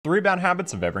3 bad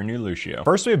habits of every new Lucio.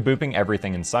 First, we have booping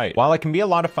everything in sight. While it can be a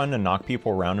lot of fun to knock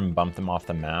people around and bump them off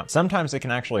the map, sometimes it can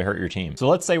actually hurt your team. So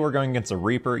let's say we're going against a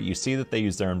Reaper, you see that they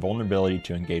use their invulnerability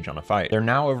to engage on a fight. They're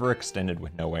now overextended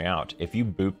with no way out. If you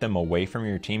boop them away from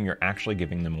your team, you're actually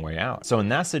giving them a way out. So in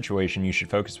that situation, you should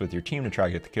focus with your team to try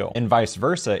to get the kill. And vice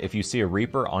versa, if you see a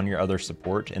Reaper on your other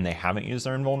support and they haven't used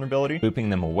their invulnerability, booping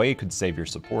them away could save your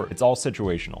support. It's all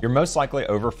situational. You're most likely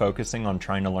over-focusing on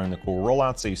trying to learn the cool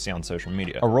rollouts that you see on social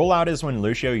media. A rollout is when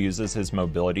Lucio uses his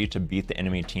mobility to beat the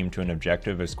enemy team to an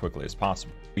objective as quickly as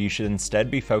possible. You should instead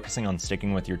be focusing on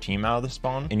sticking with your team out of the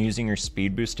spawn and using your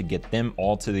speed boost to get them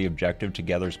all to the objective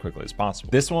together as quickly as possible.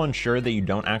 This will ensure that you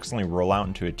don't accidentally roll out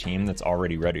into a team that's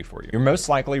already ready for you. You're most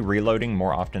likely reloading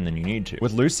more often than you need to.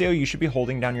 With Lucio, you should be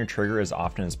holding down your trigger as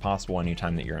often as possible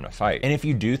anytime that you're in a fight. And if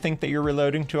you do think that you're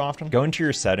reloading too often, go into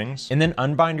your settings and then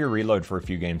unbind your reload for a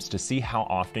few games to see how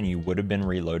often you would have been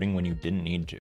reloading when you didn't need to.